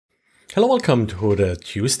Hello, welcome to the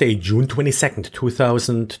Tuesday, June 22nd,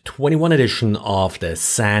 2021 edition of the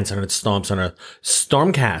SANS and Storms on a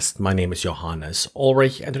Stormcast. My name is Johannes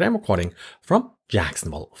Ulrich and today I'm recording from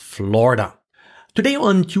Jacksonville, Florida. Today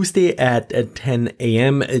on Tuesday at 10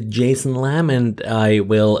 a.m., Jason Lamb and I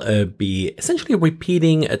will be essentially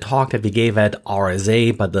repeating a talk that we gave at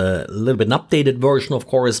RSA, but a little bit an updated version, of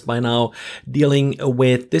course, by now, dealing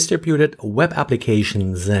with distributed web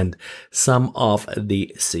applications and some of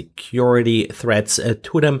the security threats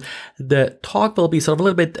to them. The talk will be sort of a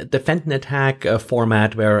little bit defend and attack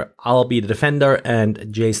format where I'll be the defender and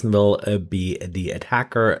Jason will be the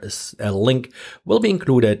attacker. A link will be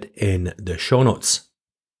included in the show notes.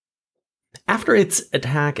 After its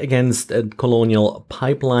attack against Colonial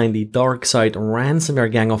Pipeline, the Darkside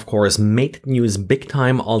ransomware gang, of course, made news big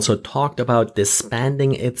time, also talked about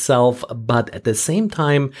disbanding itself, but at the same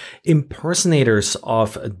time, impersonators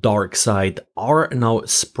of Darkside are now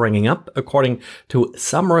springing up, according to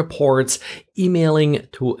some reports, emailing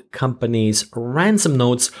to companies ransom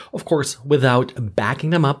notes, of course, without backing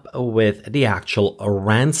them up with the actual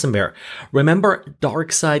ransomware. Remember,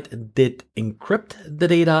 Darkside did encrypt the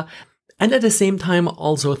data, and at the same time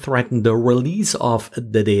also threaten the release of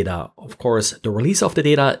the data. Of course, the release of the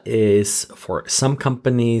data is for some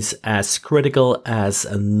companies as critical as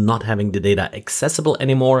not having the data accessible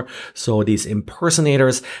anymore. So these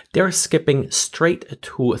impersonators, they're skipping straight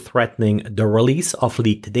to threatening the release of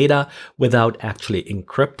leaked data without actually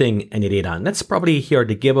encrypting any data. And that's probably here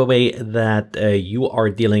the giveaway that you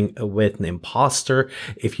are dealing with an imposter.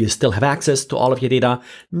 If you still have access to all of your data,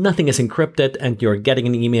 nothing is encrypted and you're getting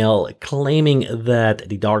an email claiming that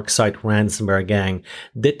the Darkside ransomware gang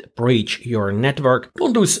did breach your network.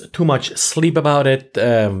 Don't lose too much sleep about it.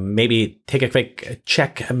 Maybe take a quick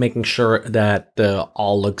check, making sure that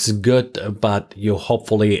all looks good, but you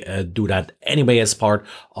hopefully do that anyway as part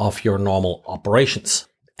of your normal operations.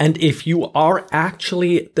 And if you are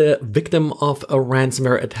actually the victim of a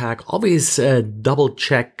ransomware attack, always double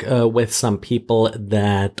check with some people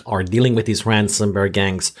that are dealing with these ransomware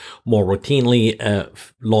gangs more routinely.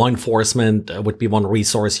 Law enforcement would be one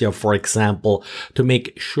resource here, for example, to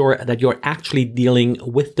make sure that you're actually dealing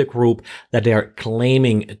with the group that they're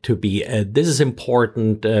claiming to be. This is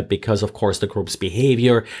important because, of course, the group's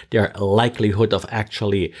behavior, their likelihood of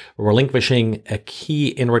actually relinquishing a key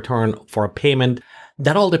in return for a payment,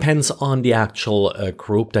 that all depends on the actual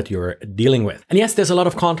group that you're dealing with. And yes, there's a lot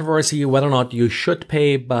of controversy whether or not you should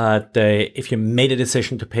pay, but if you made a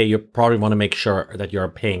decision to pay, you probably want to make sure that you're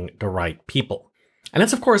paying the right people. And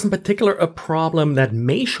that's, of course, in particular a problem that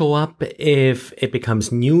may show up if it becomes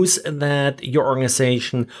news that your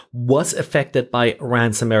organization was affected by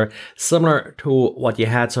ransomware, similar to what you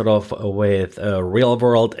had sort of with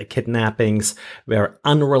real-world kidnappings, where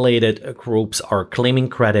unrelated groups are claiming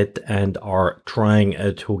credit and are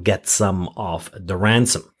trying to get some of the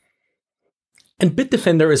ransom. And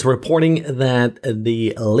Bitdefender is reporting that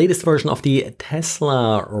the latest version of the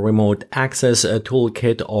Tesla Remote Access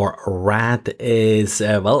Toolkit, or RAT, is,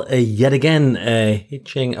 yet again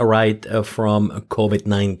hitching a ride from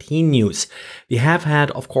COVID-19 news. We have had,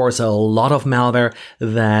 of course, a lot of malware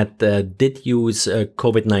that did use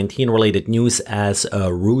COVID-19 related news as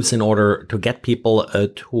a ruse in order to get people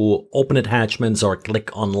to open attachments or click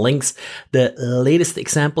on links. The latest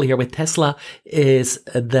example here with Tesla is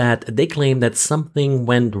that they claim that something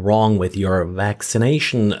went wrong with your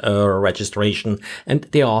vaccination registration, and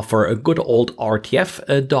they offer a good old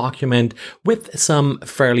RTF document with some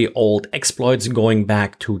fairly old exploits going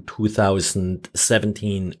back to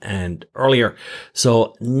 2017 and earlier.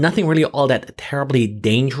 So nothing really all that terribly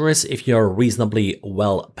dangerous if you're reasonably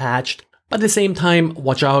well patched. But at the same time,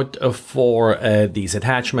 watch out for these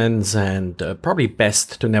attachments and probably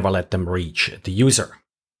best to never let them reach the user.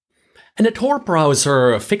 And the Tor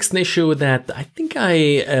Browser fixed an issue that I think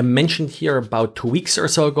I mentioned here about 2 weeks or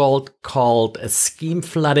so ago called scheme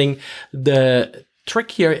flooding. The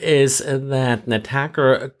trick here is that an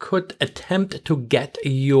attacker could attempt to get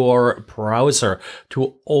your browser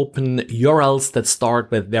to open URLs that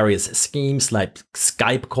start with various schemes like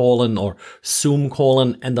Skype : or Zoom :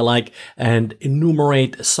 and the like, and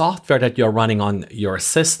enumerate software that you're running on your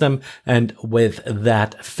system, and with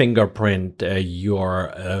that fingerprint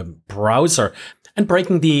your browser, and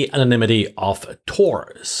breaking the anonymity of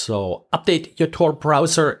Tor. So update your Tor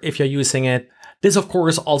browser if you're using it. This, of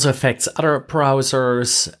course, also affects other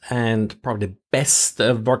browsers, and probably the best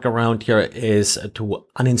workaround here is to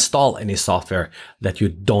uninstall any software that you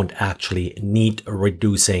don't actually need,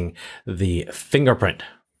 reducing the fingerprint.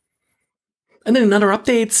 And then in other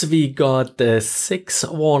updates, we got the 6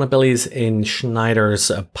 vulnerabilities in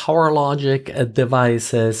Schneider's PowerLogic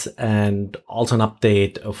devices, and also an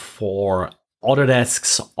update for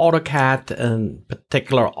Autodesk's AutoCAD, in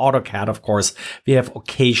particular AutoCAD, of course. We have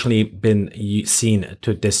occasionally been seen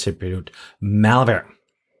to distribute malware.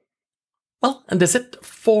 Well, and that's it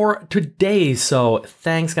for today. So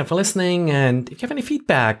thanks again for listening. And if you have any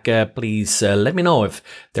feedback, please let me know. If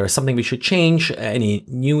there is something we should change, any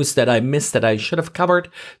news that I missed that I should have covered,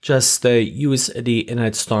 just use the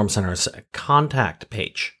Internet Storm Center's contact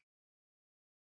page.